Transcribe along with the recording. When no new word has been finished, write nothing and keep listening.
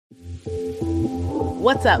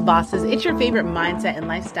What's up, bosses? It's your favorite mindset and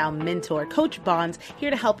lifestyle mentor, Coach Bonds, here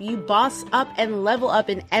to help you boss up and level up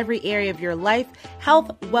in every area of your life, health,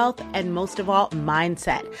 wealth, and most of all,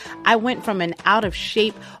 mindset. I went from an out of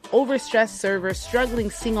shape, overstressed server, struggling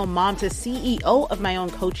single mom to CEO of my own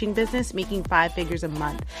coaching business, making 5 figures a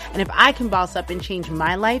month. And if I can boss up and change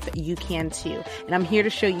my life, you can too. And I'm here to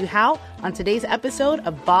show you how on today's episode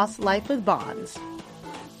of Boss Life with Bonds.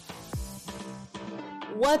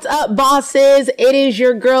 What's up, bosses? It is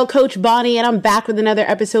your girl, Coach Bonnie, and I'm back with another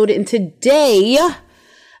episode. And today,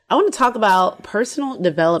 I want to talk about personal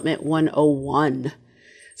development 101.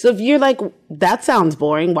 So if you're like, that sounds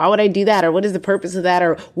boring, why would I do that? Or what is the purpose of that?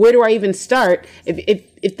 Or where do I even start?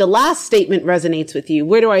 If the last statement resonates with you,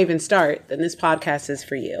 where do I even start? Then this podcast is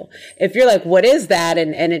for you. If you're like, what is that?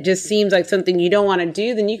 And it just seems like something you don't want to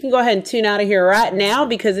do, then you can go ahead and tune out of here right now,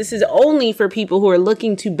 because this is only for people who are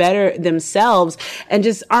looking to better themselves and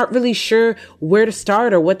just aren't really sure where to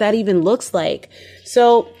start or what that even looks like.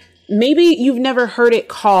 So maybe you've never heard it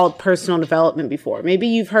called personal development before. Maybe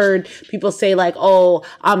you've heard people say like, oh,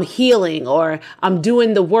 I'm healing, or I'm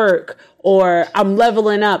doing the work, or I'm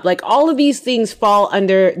leveling up. Like all of these things fall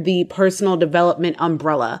under the personal development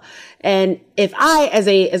umbrella. And if I, as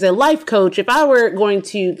a life coach, if I were going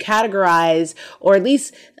to categorize or at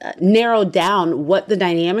least narrow down what the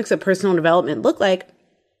dynamics of personal development look like,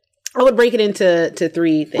 I would break it into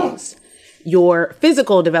 3 things. Your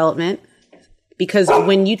physical development. Because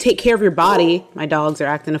when you take care of your body, my dogs are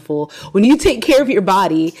acting a fool. When you take care of your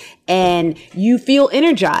body and you feel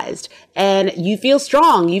energized and you feel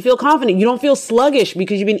strong, you feel confident, you don't feel sluggish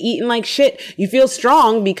because you've been eating like shit. You feel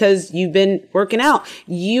strong because you've been working out.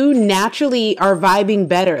 You naturally are vibing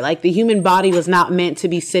better. Like the human body was not meant to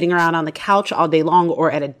be sitting around on the couch all day long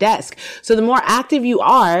or at a desk. So the more active you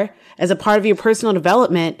are as a part of your personal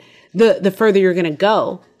development, the further you're going to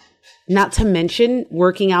go. Not to mention,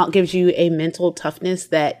 working out gives you a mental toughness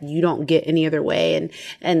that you don't get any other way.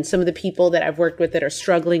 And some of the people that I've worked with that are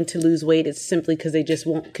struggling to lose weight, it's simply because they just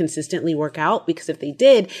won't consistently work out. Because if they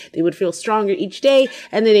did, they would feel stronger each day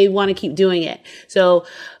and then they want to keep doing it. So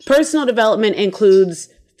personal development includes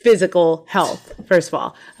physical health, first of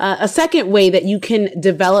all. A second way that you can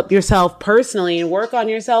develop yourself personally and work on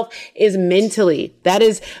yourself is mentally. That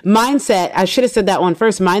is mindset. I should have said that one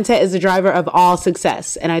first. Mindset is the driver of all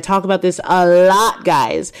success. And I talk about this a lot,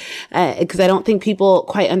 guys, because I don't think people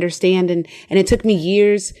quite understand. And it took me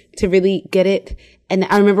years to really get it. And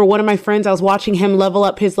I remember one of my friends, I was watching him level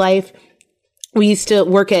up his life. We used to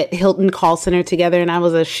work at Hilton call center together, and I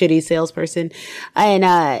was a shitty salesperson,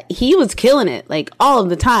 and he was killing it like all of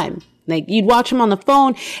the time. Like you'd watch him on the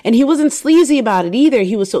phone and he wasn't sleazy about it either.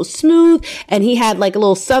 He was so smooth and he had like a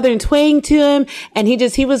little Southern twang to him, and he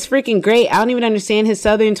was freaking great. I don't even understand his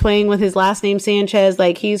Southern twang with his last name Sanchez.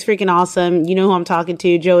 Like he's freaking awesome. You know who I'm talking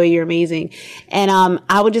to. Joey, you're amazing. And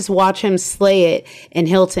I would just watch him slay it in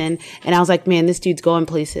Hilton, and I was like, man, this dude's going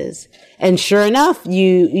places. And sure enough,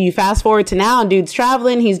 you fast forward to now, and dude's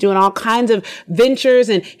traveling. He's doing all kinds of ventures,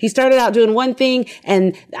 and he started out doing one thing,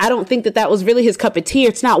 and I don't think that was really his cup of tea.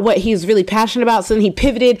 It's not what he's really passionate about. So then he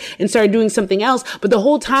pivoted and started doing something else. But the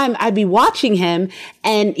whole time I'd be watching him,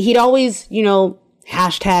 and he'd always,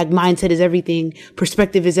 hashtag mindset is everything.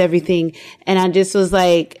 Perspective is everything. And I just was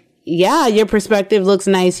like, yeah, your perspective looks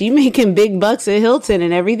nice. You making big bucks at Hilton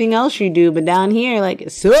and everything else you do. But down here, like,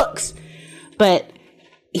 it sucks. But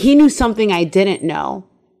he knew something I didn't know.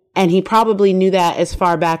 And he probably knew that as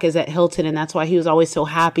far back as at Hilton. And that's why he was always so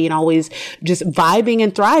happy and always just vibing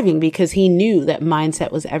and thriving, because he knew that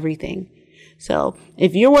mindset was everything. So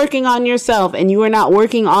if you're working on yourself and you are not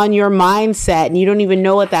working on your mindset and you don't even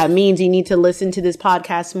know what that means, you need to listen to this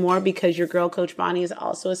podcast more, because your girl, Coach Bonnie, is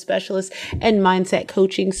also a specialist in mindset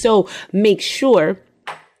coaching. So make sure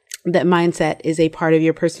that mindset is a part of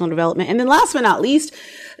your personal development. And then last but not least,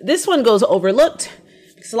 this one goes overlooked,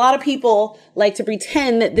 because a lot of people like to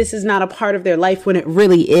pretend that this is not a part of their life when it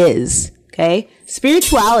really is. Okay.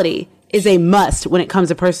 Spirituality is a must when it comes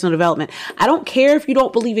to personal development. I don't care if you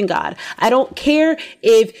don't believe in God. I don't care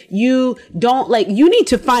if you don't you need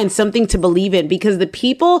to find something to believe in, because the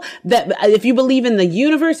people that, if you believe in the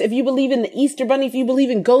universe, if you believe in the Easter Bunny, if you believe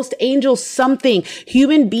in ghost angels, something,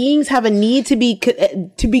 human beings have a need to be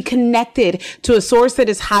connected to a source that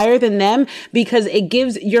is higher than them, because it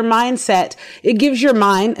gives your mindset, it gives your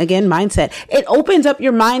mind, again, mindset, it opens up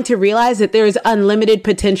your mind to realize that there is unlimited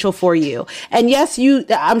potential for you. And yes,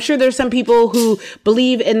 I'm sure there's some people who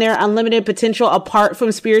believe in their unlimited potential apart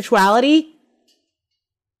from spirituality.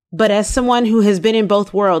 But as someone who has been in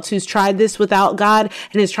both worlds, who's tried this without God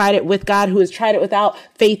and has tried it with God, who has tried it without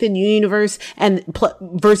faith in the universe and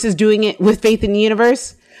versus doing it with faith in the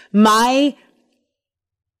universe, my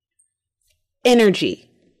energy,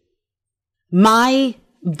 my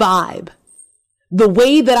vibe, the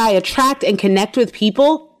way that I attract and connect with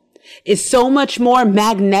people is so much more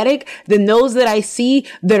magnetic than those that I see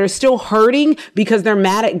that are still hurting because they're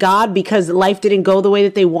mad at God because life didn't go the way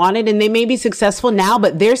that they wanted. And they may be successful now,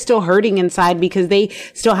 but they're still hurting inside because they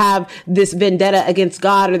still have this vendetta against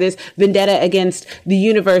God or this vendetta against the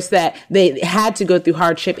universe that they had to go through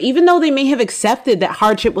hardship. Even though they may have accepted that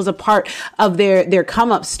hardship was a part of their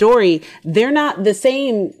come up story, they're not the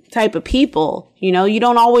same type of people. You know, you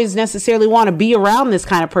don't always necessarily want to be around this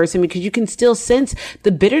kind of person because you can still sense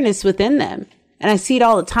the bitterness within them. And I see it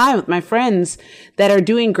all the time with my friends that are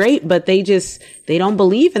doing great, but they don't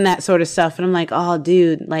believe in that sort of stuff. And I'm like, oh,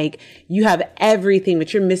 dude, like you have everything,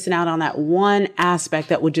 but you're missing out on that one aspect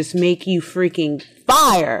that would just make you freaking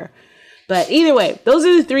fire. But either way, those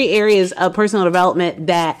are the 3 areas of personal development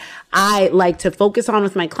that I like to focus on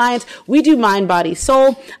with my clients. We do mind, body,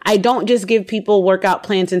 soul. I don't just give people workout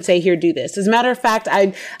plans and say, here, do this. As a matter of fact,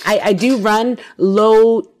 I do run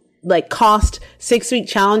low, like cost 6-week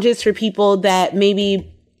challenges for people that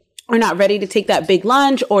maybe are not ready to take that big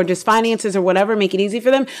lunge or just finances or whatever, make it easy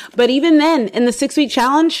for them. But even then, in the 6-week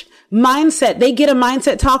challenge, mindset, they get a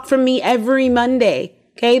mindset talk from me every Monday.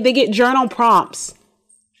 Okay. They get journal prompts.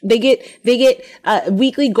 They get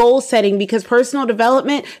weekly goal setting because personal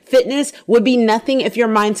development, fitness would be nothing if your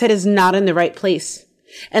mindset is not in the right place.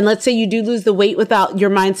 And let's say you do lose the weight without your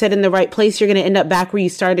mindset in the right place, you're going to end up back where you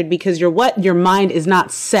started because your mind is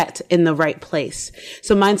not set in the right place.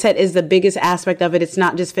 So mindset is the biggest aspect of it. It's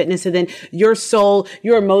not just fitness. And then your soul,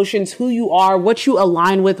 your emotions, who you are, what you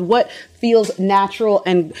align with, what feels natural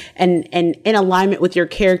and in alignment with your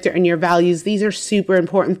character and your values. These are super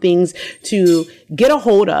important things to get a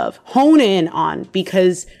hold of, hone in on,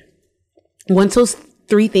 because once those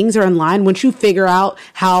 3 things are in line, once you figure out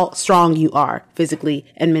how strong you are physically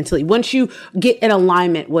and mentally, once you get in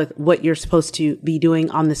alignment with what you're supposed to be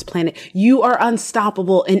doing on this planet, you are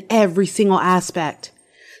unstoppable in every single aspect.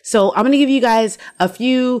 So I'm going to give you guys a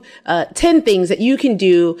few, 10 things that you can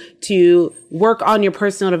do to work on your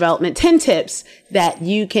personal development, 10 tips that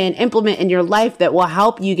you can implement in your life that will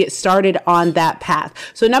help you get started on that path.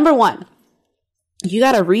 So number 1, you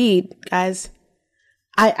got to read, guys.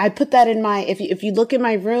 I put that in my, if you look in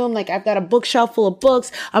my room, like I've got a bookshelf full of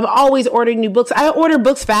books. I'm always ordering new books. I order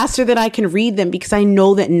books faster than I can read them because I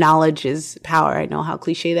know that knowledge is power. I know how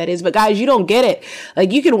cliche that is, but guys, you don't get it.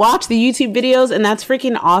 Like you can watch the YouTube videos and that's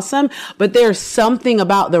freaking awesome, but there's something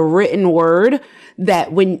about the written word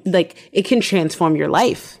that when like it can transform your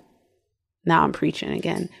life. Now I'm preaching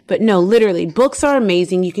again, but no, literally books are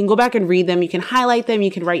amazing. You can go back and read them. You can highlight them.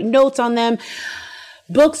 You can write notes on them.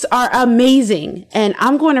 Books are amazing, and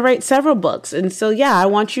I'm going to write several books. And so, yeah, I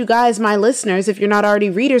want you guys, my listeners, if you're not already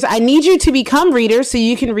readers, I need you to become readers so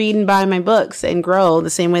you can read and buy my books and grow the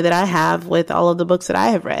same way that I have with all of the books that I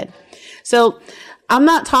have read. So I'm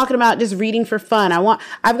not talking about just reading for fun.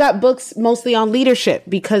 I've got books mostly on leadership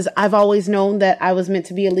because I've always known that I was meant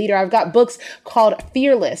to be a leader. I've got books called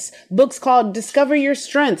Fearless, books called Discover Your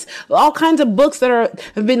Strengths, all kinds of books that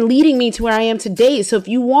have been leading me to where I am today. So if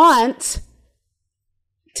you want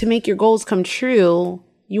to make your goals come true,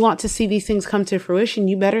 you want to see these things come to fruition,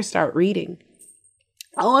 you better start reading.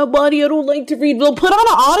 Oh, buddy, I don't like to read. Well, put on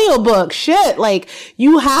an audiobook. Shit. Like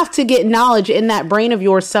you have to get knowledge in that brain of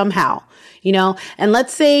yours somehow, you know? And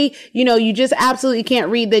let's say, you know, you just absolutely can't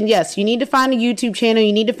read. Then yes, you need to find a YouTube channel.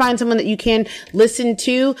 You need to find someone that you can listen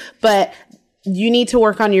to, but you need to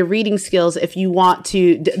work on your reading skills if you want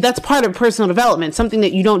to. That's part of personal development. Something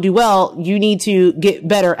that you don't do well, you need to get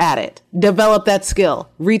better at it. Develop that skill.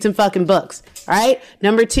 Read some fucking books. All right.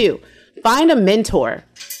 Number 2, find a mentor.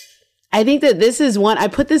 I think that this is one,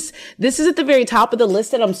 this is at the very top of the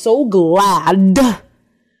list that I'm so glad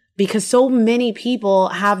because so many people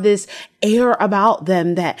have this air about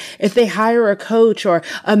them that if they hire a coach or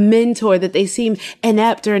a mentor that they seem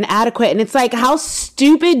inept or inadequate. And it's like, how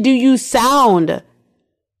stupid do you sound?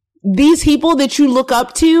 These people that you look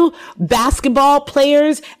up to, basketball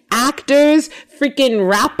players, actors, freaking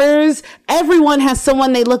rappers, everyone has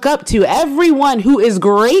someone they look up to. Everyone who is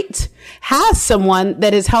great has someone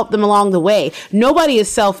that has helped them along the way. Nobody is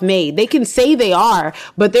self-made. They can say they are,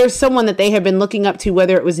 but there's someone that they have been looking up to,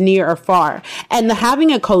 whether it was near or far. And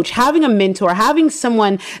having a coach, having a mentor, having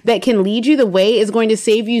someone that can lead you the way is going to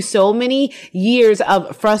save you so many years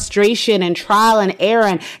of frustration and trial and error.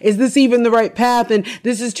 And is this even the right path? And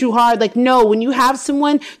this is too hard. Like, no, when you have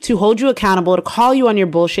someone to hold you accountable, to call you on your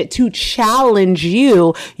bullshit, to challenge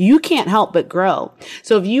you, you can't help but grow.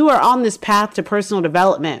 So if you are on this path to personal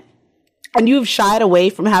development, and you've shied away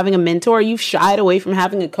from having a mentor, you've shied away from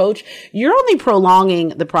having a coach, you're only prolonging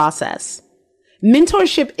the process.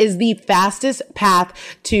 Mentorship is the fastest path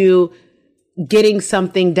to getting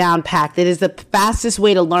something down packed. It is the fastest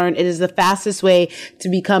way to learn. It is the fastest way to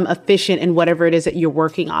become efficient in whatever it is that you're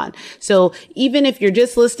working on. So even if you're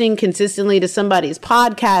just listening consistently to somebody's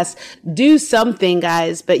podcast, do something,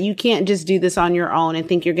 guys, but you can't just do this on your own and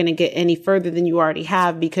think you're going to get any further than you already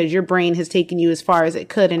have, because your brain has taken you as far as it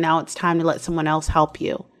could. And now it's time to let someone else help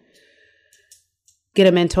you. Get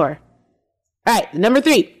a mentor. All right. Number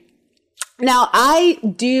 3. Now,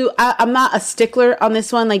 I'm not a stickler on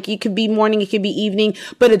this one. Like, it could be morning, it could be evening,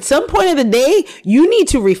 but at some point of the day, you need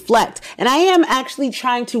to reflect. And I am actually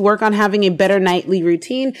trying to work on having a better nightly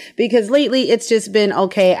routine, because lately it's just been,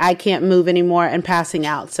 okay, I can't move anymore and passing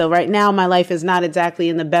out. So right now my life is not exactly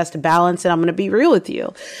in the best balance, and I'm going to be real with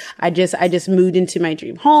you. I just moved into my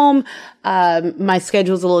dream home. My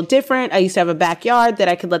schedule's a little different. I used to have a backyard that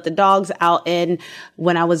I could let the dogs out in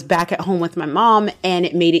when I was back at home with my mom, and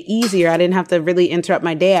it made it easier. I didn't have to really interrupt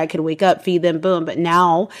my day. I could wake up, feed them, boom. But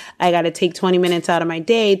now I got to take 20 minutes out of my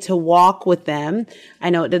day to walk with them. I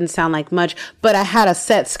know it doesn't sound like much, but I had a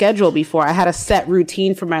set schedule before. I had a set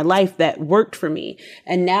routine for my life that worked for me.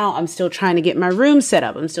 And now I'm still trying to get my room set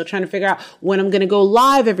up. I'm still trying to figure out when I'm going to go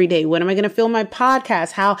live every day. When am I going to film my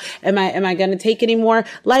podcast? How am I going to take any more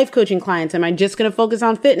life coaching clients? Am I just going to focus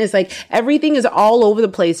on fitness? Like, everything is all over the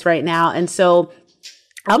place right now. And so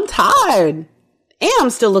I'm tired. And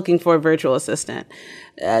I'm still looking for a virtual assistant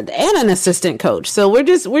and an assistant coach. So we're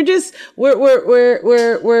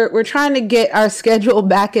trying to get our schedule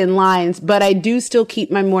back in lines, but I do still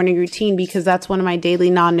keep my morning routine, because that's one of my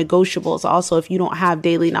daily non-negotiables. Also, if you don't have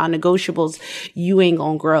daily non-negotiables, you ain't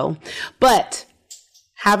gonna grow. But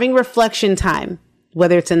having reflection time,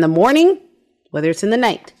 whether it's in the morning, whether it's in the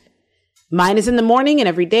night. Mine is in the morning, and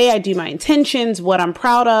every day I do my intentions, what I'm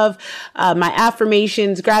proud of, my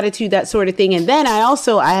affirmations, gratitude, that sort of thing. And then I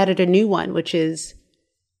added a new one, which is,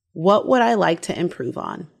 what would I like to improve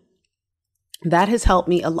on? That has helped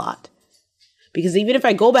me a lot. Because even if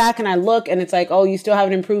I go back and I look and it's like, oh, you still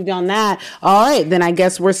haven't improved on that. All right, then I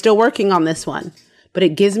guess we're still working on this one. But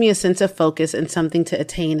it gives me a sense of focus and something to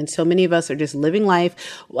attain. And so many of us are just living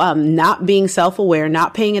life, not being self-aware,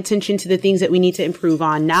 not paying attention to the things that we need to improve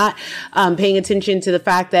on, not paying attention to the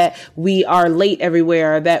fact that we are late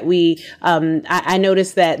everywhere, that I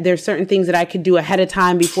noticed that there's certain things that I could do ahead of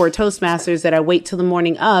time before Toastmasters that I wait till the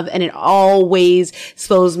morning of, and it always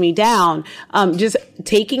slows me down. Just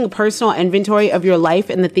taking a personal inventory of your life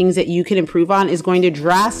and the things that you can improve on is going to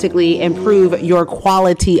drastically improve your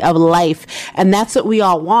quality of life. And that's what we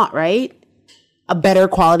all want, right? A better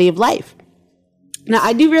quality of life. Now,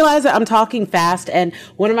 I do realize that I'm talking fast, and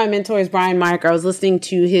one of my mentors, Brian Mark, I was listening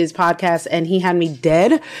to his podcast and he had me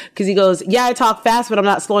dead because he goes, yeah, I talk fast, but I'm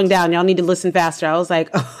not slowing down. Y'all need to listen faster. I was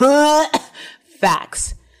like,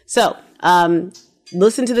 facts. So,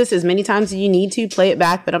 listen to this as many times as you need to, play it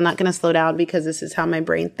back, but I'm not going to slow down because this is how my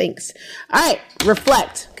brain thinks. All right.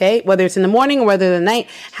 Reflect. Okay. Whether it's in the morning or whether the night,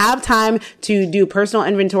 have time to do personal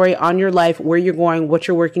inventory on your life, where you're going, what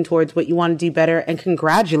you're working towards, what you want to do better, and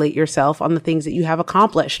congratulate yourself on the things that you have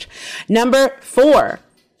accomplished. Number 4.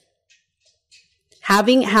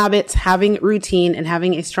 Having habits, having routine, and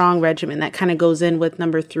having a strong regimen. That kind of goes in with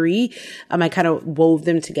number 3. I kind of wove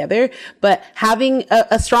them together, but having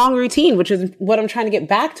a strong routine, which is what I'm trying to get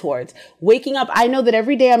back towards. Waking up. I know that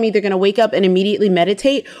every day I'm either going to wake up and immediately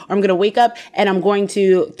meditate, or I'm going to wake up and I'm going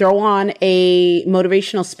to throw on a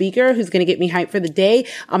motivational speaker who's going to get me hyped for the day.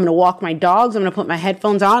 I'm going to walk my dogs. I'm going to put my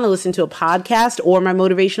headphones on and listen to a podcast or my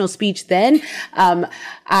motivational speech. Then,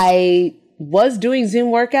 I was doing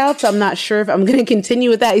Zoom workouts. I'm not sure if I'm going to continue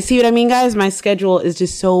with that. You see what I mean, guys? My schedule is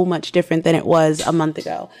just so much different than it was a month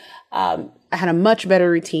ago. I had a much better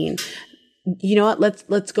routine. You know what?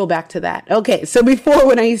 Let's go back to that. Okay. So before,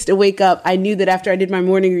 when I used to wake up, I knew that after I did my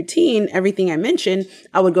morning routine, everything I mentioned,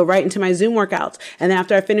 I would go right into my Zoom workouts. And then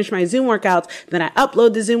after I finish my Zoom workouts, then I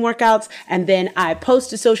upload the Zoom workouts, and then I post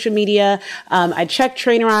to social media. I check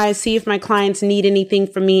Trainerize, see if my clients need anything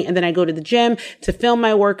from me. And then I go to the gym to film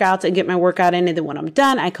my workouts and get my workout in. And then when I'm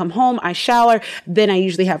done, I come home, I shower. Then I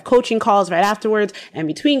usually have coaching calls right afterwards. And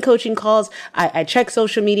between coaching calls, I check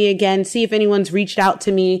social media again, see if anyone's reached out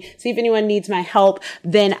to me, see if anyone needs my help.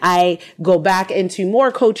 Then I go back into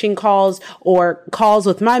more coaching calls or calls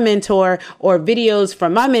with my mentor or videos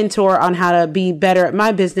from my mentor on how to be better at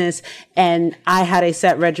my business. And I had a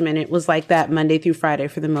set regimen. It was like that Monday through Friday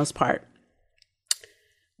for the most part.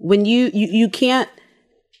 When you can't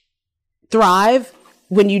thrive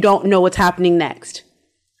when you don't know what's happening next.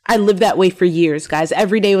 I lived that way for years, guys.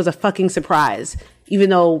 Every day was a fucking surprise, even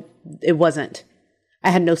though It wasn't. I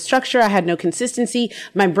had no structure. I had no consistency.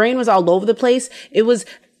 My brain was all over the place.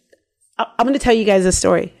 I'm going to tell you guys a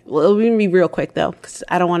story. Well, it's going to be real quick though, because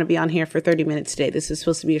I don't want to be on here for 30 minutes today. This is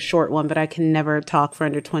supposed to be a short one, but I can never talk for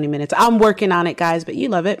under 20 minutes. I'm working on it, guys, but you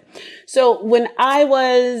love it. So when I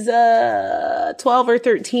was 12 or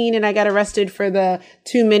 13 and I got arrested for the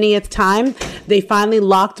 2 time, they finally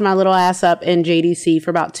locked my little ass up in JDC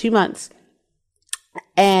for about 2 months.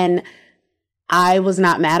 And I was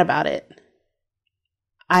not mad about it.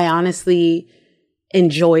 I honestly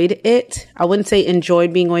enjoyed it. I wouldn't say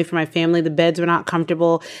enjoyed being away from my family. The beds were not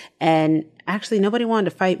comfortable. And actually nobody wanted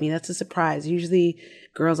to fight me. That's a surprise. Usually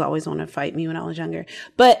girls always want to fight me when I was younger.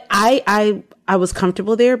 But I was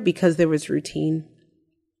comfortable there because there was routine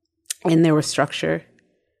and there was structure.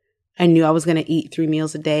 I knew I was going to eat 3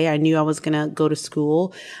 meals a day. I knew I was going to go to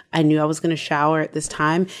school. I knew I was going to shower at this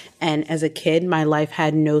time. And as a kid, my life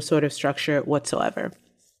had no sort of structure whatsoever.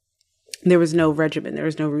 There was no regimen. There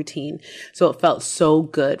was no routine. So it felt so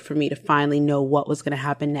good for me to finally know what was going to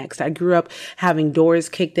happen next. I grew up having doors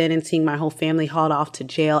kicked in and seeing my whole family hauled off to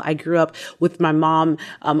jail. I grew up with my mom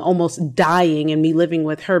almost dying and me living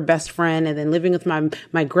with her best friend and then living with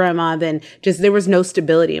my grandma. Then just there was no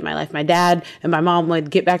stability in my life. My dad and my mom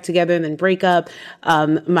would get back together and then break up.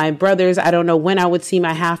 My brothers, I don't know when I would see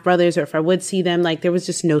my half brothers or if I would see them. Like there was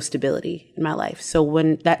just no stability in my life. So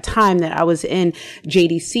when that time that I was in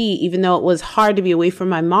JDC, even though it was hard to be away from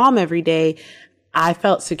my mom every day, I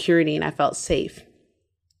felt security and I felt safe.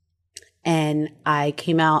 And I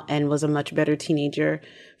came out and was a much better teenager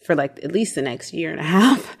for like at least the next year and a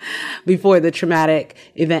half before the traumatic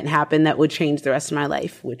event happened that would change the rest of my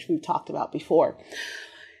life, which we've talked about before.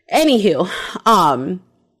 Anywho,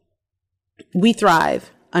 we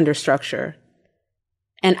thrive under structure.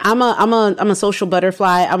 And I'm a social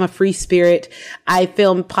butterfly. I'm a free spirit. I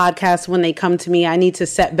film podcasts when they come to me. I need to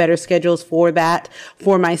set better schedules for that,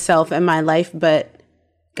 for myself and my life. But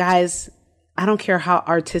guys, I don't care how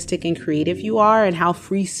artistic and creative you are and how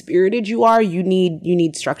free spirited you are. You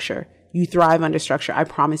need structure. You thrive under structure. I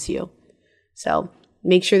promise you. So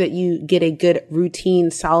make sure that you get a good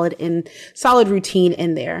routine, solid routine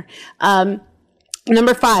in there.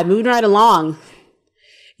 Number 5, moving right along.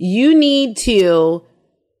 You need to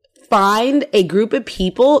find a group of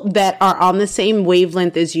people that are on the same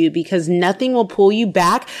wavelength as you, because nothing will pull you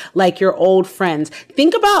back like your old friends.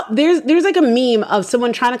 Think about, there's like a meme of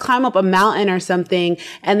someone trying to climb up a mountain or something,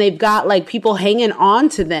 and they've got like people hanging on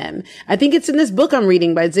to them. I think it's in this book I'm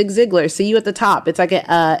reading by Zig Ziglar, See You at the Top. It's like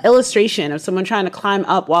an illustration of someone trying to climb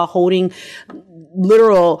up while holding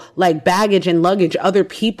literal like baggage and luggage, other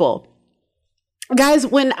people. Guys,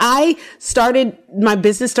 when my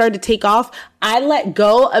business started to take off, I let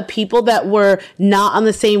go of people that were not on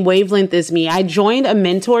the same wavelength as me. I joined a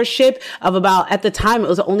mentorship of about, at the time, it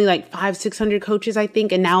was only like 500-600 coaches, I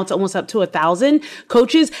think. And now it's almost up to 1,000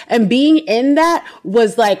 coaches. And being in that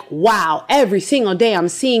was like, wow, every single day I'm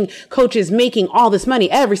seeing coaches making all this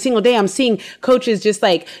money. Every single day I'm seeing coaches just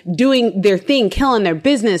like doing their thing, killing their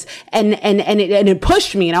business. And it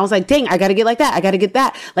pushed me. And I was like, dang, I got to get like that. I got to get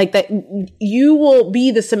that. Like that. You will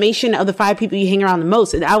be the summation of the 5 people you hang around the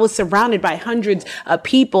most. And I was surrounded by hundreds of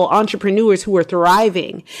people, entrepreneurs who were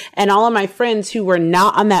thriving. And all of my friends who were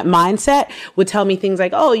not on that mindset would tell me things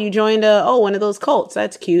like, oh, you joined one of those cults.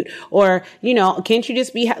 That's cute. Or, can't you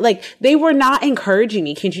just be like, they were not encouraging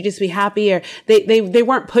me. Can't you just be happy? Or they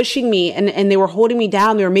weren't pushing me and they were holding me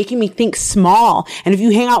down. They were making me think small. And if you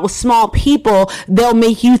hang out with small people, they'll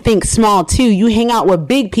make you think small too. You hang out with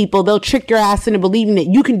big people, they'll trick your ass into believing that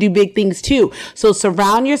you can do big things too. So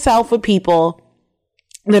surround yourself with people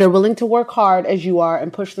that are willing to work hard as you are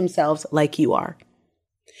and push themselves like you are.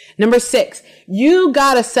 Number 6, you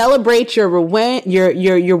gotta celebrate your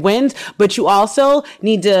wins, but you also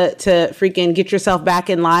need to freaking get yourself back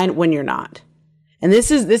in line when you're not. And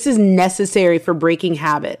this is necessary for breaking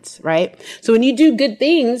habits, right? So when you do good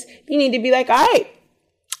things, you need to be like, all right,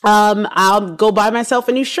 I'll go buy myself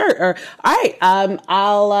a new shirt, or all right,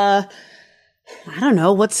 I don't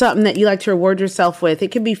know, what's something that you like to reward yourself with? It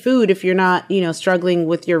could be food if you're not, struggling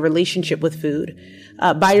with your relationship with food.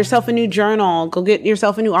 Buy yourself a new journal, go get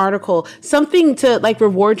yourself a new article, something to like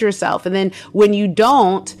reward yourself. And then when you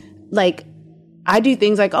don't, like, I do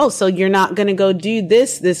things like, oh, so you're not going to go do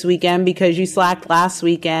this weekend because you slacked last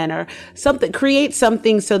weekend, or something. Create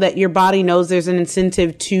something so that your body knows there's an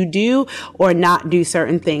incentive to do or not do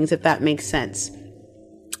certain things, if that makes sense.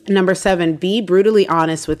 Number 7, be brutally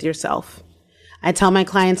honest with yourself. I tell my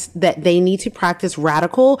clients that they need to practice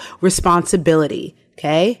radical responsibility.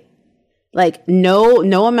 Okay. Like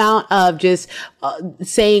no amount of just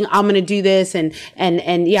saying I'm going to do this and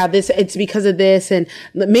yeah, this, it's because of this, and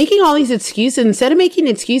making all these excuses. Instead of making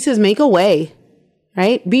excuses, make a way,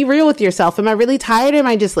 right? Be real with yourself. Am I really tired? Or am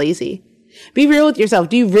I just lazy? Be real with yourself.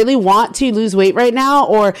 Do you really want to lose weight right now?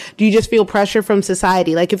 Or do you just feel pressure from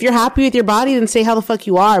society? Like, if you're happy with your body, then stay how the fuck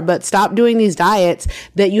you are, but stop doing these diets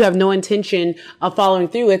that you have no intention of following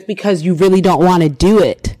through with because you really don't want to do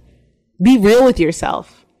it. Be real with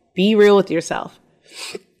yourself. Be real with yourself.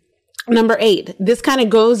 Number 8, this kind of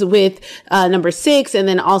goes with number 6, and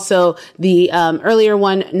then also the earlier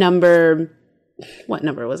one, what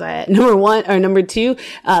number was I at? Number 1 or number 2,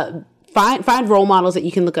 find role models that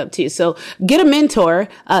you can look up to. So get a mentor,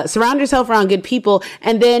 surround yourself around good people.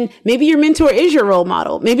 And then maybe your mentor is your role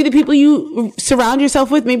model. Maybe the people you surround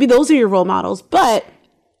yourself with, maybe those are your role models, but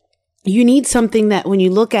you need something that when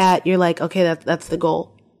you look at, you're like, okay, that's the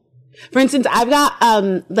goal. For instance, I've got,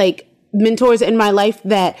 mentors in my life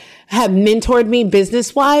that have mentored me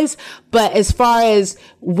business wise, but as far as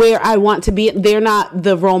where I want to be, they're not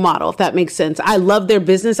the role model, if that makes sense. I love their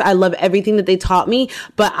business. I love everything that they taught me,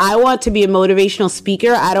 but I want to be a motivational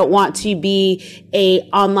speaker. I don't want to be a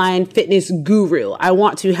online fitness guru. I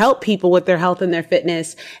want to help people with their health and their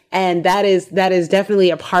fitness. And that is definitely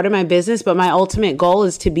a part of my business. But my ultimate goal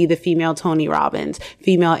is to be the female Tony Robbins,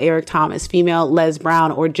 female Eric Thomas, female Les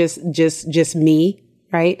Brown, or just me.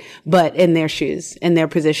 Right? But in their shoes, in their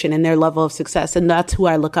position, in their level of success. And that's who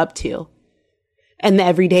I look up to. And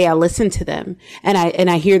every day I listen to them and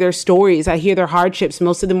I hear their stories. I hear their hardships.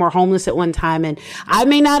 Most of them were homeless at one time. And I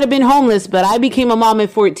may not have been homeless, but I became a mom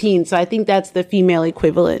at 14. So I think that's the female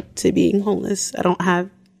equivalent to being homeless. I don't have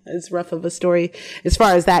as rough of a story as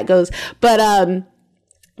far as that goes, but,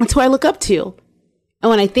 that's who I look up to. And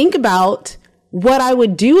when I think about what I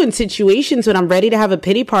would do in situations when I'm ready to have a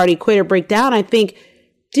pity party, quit, or break down, I think,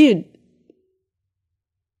 dude,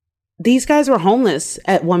 these guys were homeless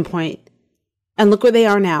at one point and look where they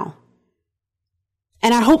are now.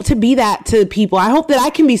 And I hope to be that to people. I hope that I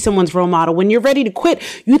can be someone's role model. When you're ready to quit,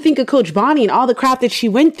 you think of Coach Bonnie and all the crap that she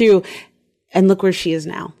went through, and look where she is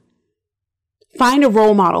now. Find a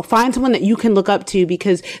role model. Find someone that you can look up to,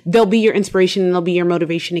 because they'll be your inspiration and they'll be your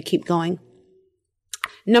motivation to keep going.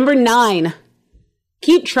 Number 9,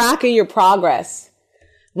 keep track of your progress.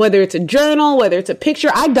 Whether it's a journal, whether it's a picture,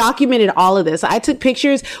 I documented all of this. I took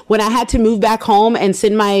pictures when I had to move back home and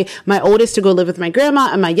send my oldest to go live with my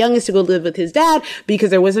grandma and my youngest to go live with his dad, because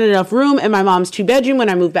there wasn't enough room in my mom's 2-bedroom when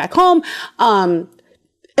I moved back home. And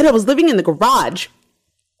I was living in the garage.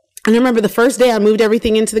 And I remember the first day I moved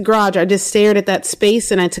everything into the garage, I just stared at that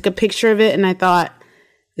space and I took a picture of it and I thought,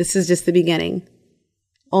 this is just the beginning.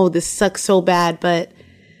 Oh, this sucks so bad, but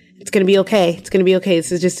it's going to be okay. It's going to be okay.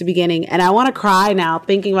 This is just the beginning. And I want to cry now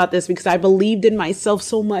thinking about this, because I believed in myself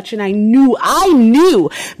so much. And I knew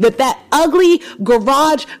that ugly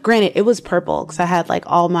garage, granted, it was purple because I had like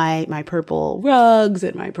all my purple rugs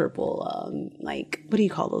and my purple, what do you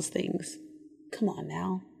call those things? Come on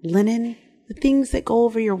now. Linen, the things that go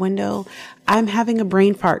over your window. I'm having a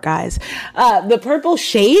brain fart, guys. The purple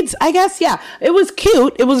shades, I guess. Yeah, it was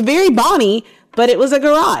cute. It was very Bonnie, but it was a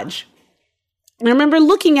garage. I remember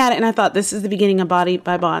looking at it and I thought, this is the beginning of Body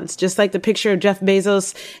by Bonds. Just like the picture of Jeff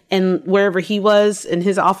Bezos and wherever he was in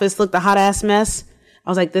his office looked a hot ass mess. I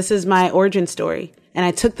was like, this is my origin story. And I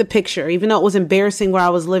took the picture, even though it was embarrassing where I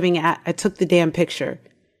was living at. I took the damn picture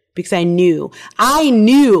because I knew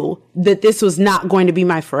that this was not going to be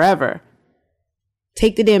my forever.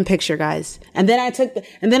 Take the damn picture, guys. And then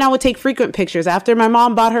I would take frequent pictures after my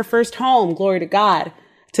mom bought her first home. Glory to God.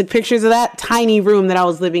 Took pictures of that tiny room that I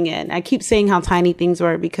was living in. I keep saying how tiny things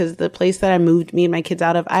were because the place that I moved me and my kids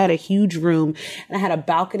out of, I had a huge room and I had a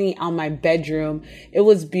balcony on my bedroom. It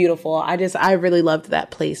was beautiful. I really loved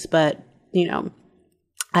that place. But,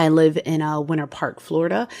 I live in Winter Park,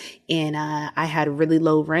 Florida, and I had really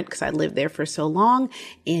low rent because I lived there for so long,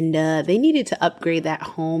 and they needed to upgrade that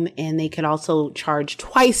home, and they could also charge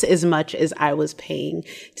twice as much as I was paying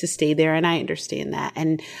to stay there, and I understand that,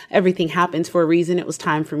 and everything happens for a reason. It was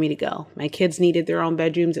time for me to go. My kids needed their own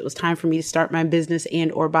bedrooms. It was time for me to start my business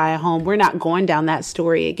and or buy a home. We're not going down that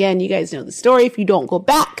story again. You guys know the story if you don't go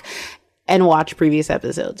back and watch previous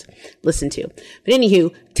episodes. Listen to. But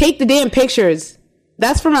anywho, take the damn pictures.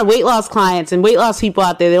 That's for my weight loss clients and weight loss people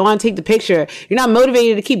out there. They want to take the picture. You're not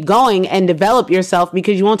motivated to keep going and develop yourself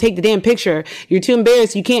because you won't take the damn picture. You're too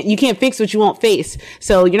embarrassed. You can't fix what you won't face.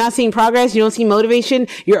 So you're not seeing progress. You don't see motivation.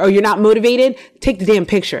 You're not motivated. Take the damn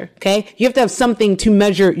picture. Okay. You have to have something to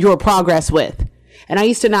measure your progress with. And I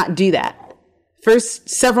used to not do that. First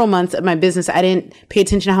several months of my business, I didn't pay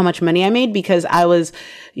attention to how much money I made because I was,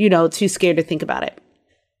 too scared to think about it.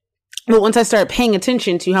 But once I started paying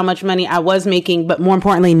attention to how much money I was making, but more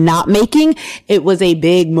importantly, not making, it was a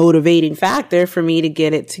big motivating factor for me to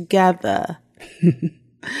get it together.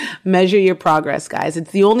 Measure your progress, guys.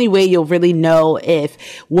 It's the only way you'll really know if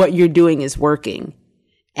what you're doing is working.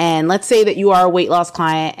 And let's say that you are a weight loss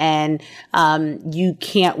client and you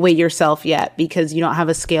can't weigh yourself yet because you don't have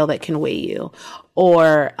a scale that can weigh you,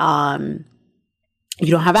 or you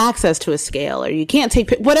don't have access to a scale, or you can't take,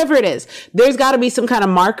 whatever it is, there's got to be some kind of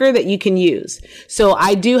marker that you can use. So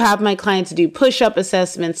I do have my clients do push-up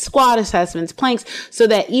assessments, squat assessments, planks, so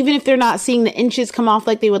that even if they're not seeing the inches come off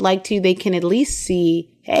like they would like to, they can at least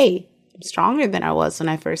see, hey, I'm stronger than I was when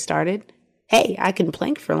I first started. Hey, I can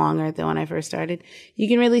plank for longer than when I first started. You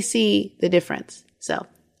can really see the difference. So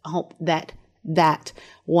I hope that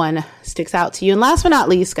one sticks out to you. And last but not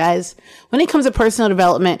least, guys, when it comes to personal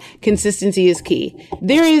development, consistency is key.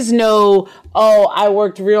 There is no, oh, I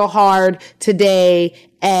worked real hard today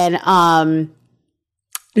and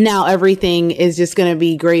now everything is just going to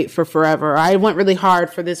be great for forever. I went really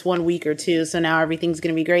hard for this 1 week or two, so now everything's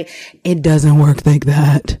going to be great. It doesn't work like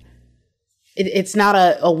that. It's not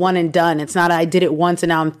a one and done. It's not I did it once and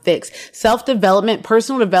now I'm fixed. Self-development,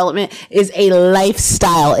 personal development is a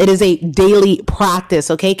lifestyle. It is a daily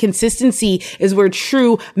practice. Okay. Consistency is where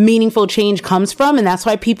true meaningful change comes from. And that's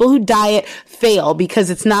why people who diet fail, because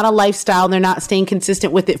it's not a lifestyle. They're not staying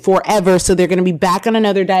consistent with it forever. So they're going to be back on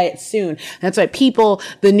another diet soon. That's why people,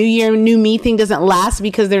 the new year, new me thing doesn't last,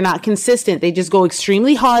 because they're not consistent. They just go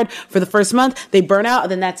extremely hard for the first month. They burn out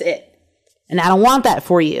and then that's it. And I don't want that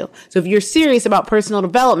for you. So if you're serious about personal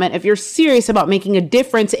development, if you're serious about making a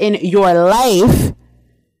difference in your life,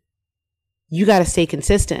 you got to stay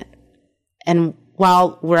consistent. And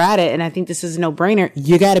while we're at it, and I think this is a no-brainer,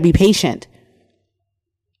 you got to be patient.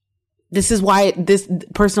 This is why this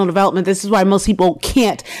personal development, this is why most people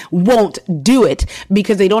won't do it,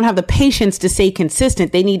 because they don't have the patience to stay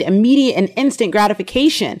consistent. They need immediate and instant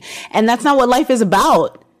gratification. And that's not what life is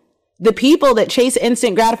about. The people that chase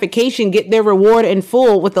instant gratification get their reward in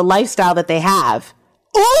full with the lifestyle that they have.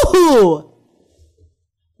 Ooh!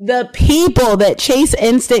 The people that chase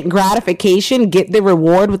instant gratification get the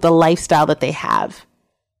reward with the lifestyle that they have.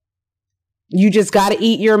 You just got to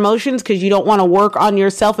eat your emotions because you don't want to work on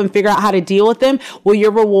yourself and figure out how to deal with them. Well, your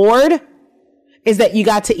reward is that you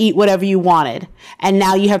got to eat whatever you wanted. And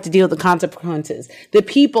now you have to deal with the consequences. The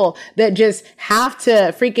people that just have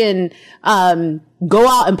to freaking go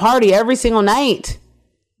out and party every single night,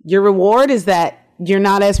 your reward is that you're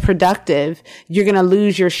not as productive. You're going to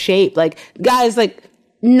lose your shape. Like, guys, like,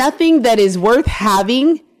 nothing that is worth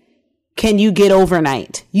having can you get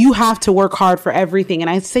overnight. You have to work hard for everything. And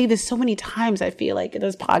I say this so many times, I feel like in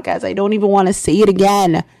this podcast, I don't even want to say it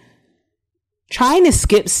again. Trying to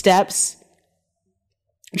skip steps,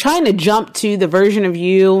 trying to jump to the version of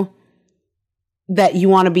you that you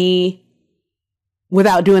want to be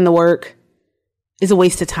without doing the work is a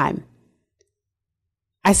waste of time.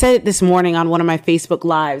 I said it this morning on one of my Facebook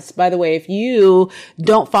lives. By the way, if you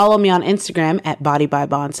don't follow me on Instagram at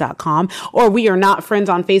bodybybonds.com, or we are not friends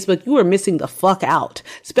on Facebook, you are missing the fuck out,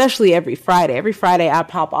 especially every Friday. Every Friday I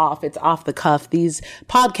pop off. It's off the cuff. These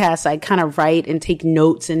podcasts, I kind of write and take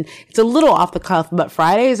notes, and it's a little off the cuff, but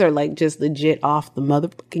Fridays are like just legit off the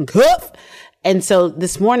motherfucking cuff. And so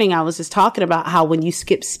this morning I was just talking about how when you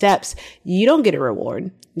skip steps, you don't get a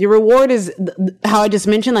reward. Your reward is how I just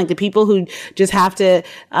mentioned, like the people who just have to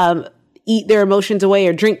eat their emotions away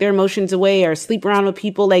or drink their emotions away or sleep around with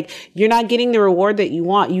people. Like, you're not getting the reward that you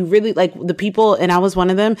want. You really, like the people, and I was one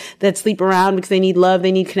of them, that sleep around because they need love,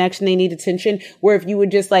 they need connection, they need attention. Where if you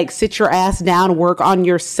would just like sit your ass down, work on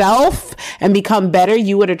yourself and become better,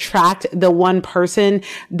 you would attract the one person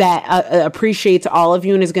that appreciates all of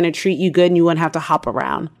you and is going to treat you good, and you wouldn't have to hop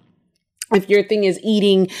around. If your thing is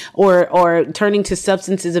eating or turning to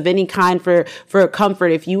substances of any kind for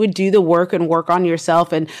comfort, if you would do the work and work on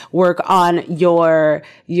yourself and work on your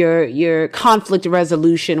conflict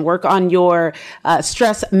resolution, work on your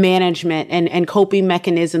stress management and coping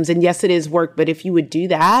mechanisms. And yes, it is work, but if you would do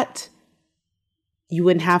that, you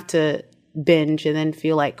wouldn't have to binge and then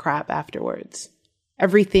feel like crap afterwards.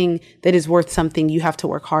 Everything that is worth something, you have to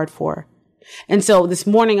work hard for. And so this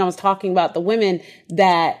morning I was talking about the women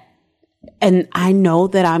that, and I know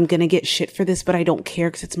that I'm going to get shit for this, but I don't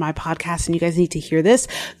care because it's my podcast and you guys need to hear this.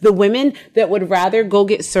 The women that would rather go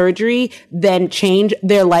get surgery than change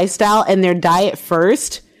their lifestyle and their diet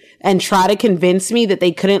first and try to convince me that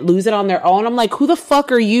they couldn't lose it on their own. I'm like, who the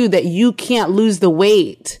fuck are you that you can't lose the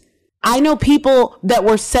weight? I know people that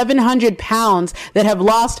were 700 pounds that have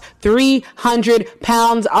lost 300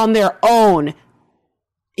 pounds on their own.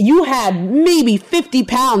 You had maybe 50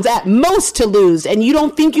 pounds at most to lose, and you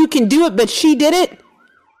don't think you can do it, but she did it.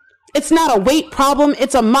 It's not a weight problem.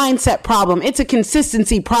 It's a mindset problem. It's a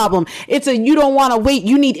consistency problem. It's a you don't want to wait.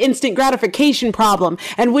 You need instant gratification problem.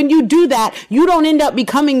 And when you do that, you don't end up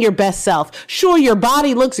becoming your best self. Sure, your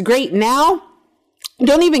body looks great now.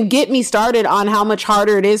 Don't even get me started on how much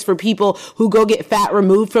harder it is for people who go get fat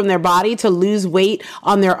removed from their body to lose weight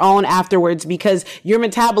on their own afterwards, because your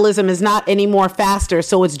metabolism is not any more faster.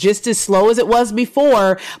 So it's just as slow as it was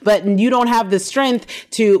before, but you don't have the strength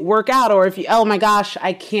to work out. Or if you, oh my gosh,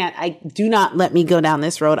 do not let me go down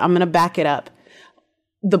this road. I'm going to back it up.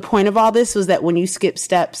 The point of all this was that when you skip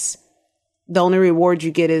steps, the only reward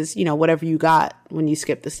you get is, whatever you got when you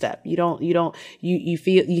skip the step. You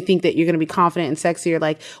think that you're going to be confident and sexier.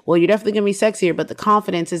 Like, well, you're definitely going to be sexier, but the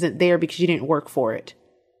confidence isn't there because you didn't work for it.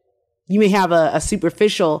 You may have a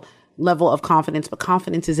superficial level of confidence, but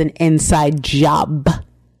confidence is an inside job.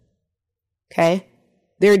 Okay.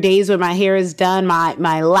 There are days when my hair is done,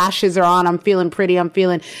 my lashes are on, I'm feeling pretty, I'm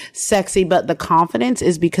feeling sexy, but the confidence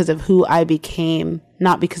is because of who I became,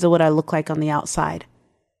 not because of what I look like on the outside.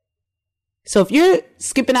 So if you're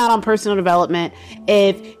skipping out on personal development,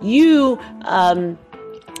 if you are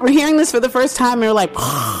hearing this for the first time and you're like,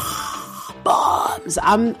 bombs,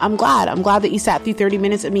 I'm glad that you sat through 30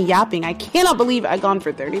 minutes of me yapping. I cannot believe I've gone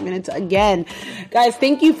for 30 minutes again. Guys,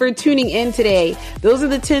 thank you for tuning in today. Those are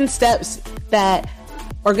the 10 steps that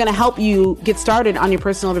are going to help you get started on your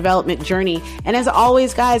personal development journey. And as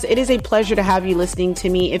always, guys, it is a pleasure to have you listening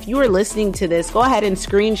to me. If you are listening to this, go ahead and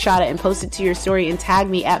screenshot it and post it to your story and tag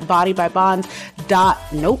me at bodybybonds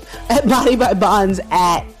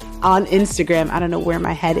on Instagram. I don't know where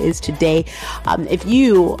my head is today. If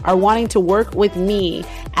you are wanting to work with me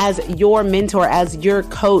as your mentor, as your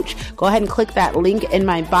coach, go ahead and click that link in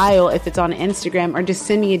my bio if it's on Instagram, or just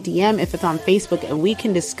send me a DM if it's on Facebook, and we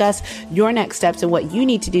can discuss your next steps and what you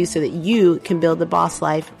need to do so that you can build the boss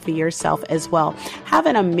life for yourself as well. Have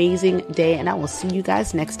an amazing day, and I will see you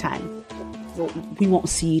guys next time. Well, we won't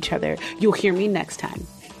see each other. You'll hear me next time.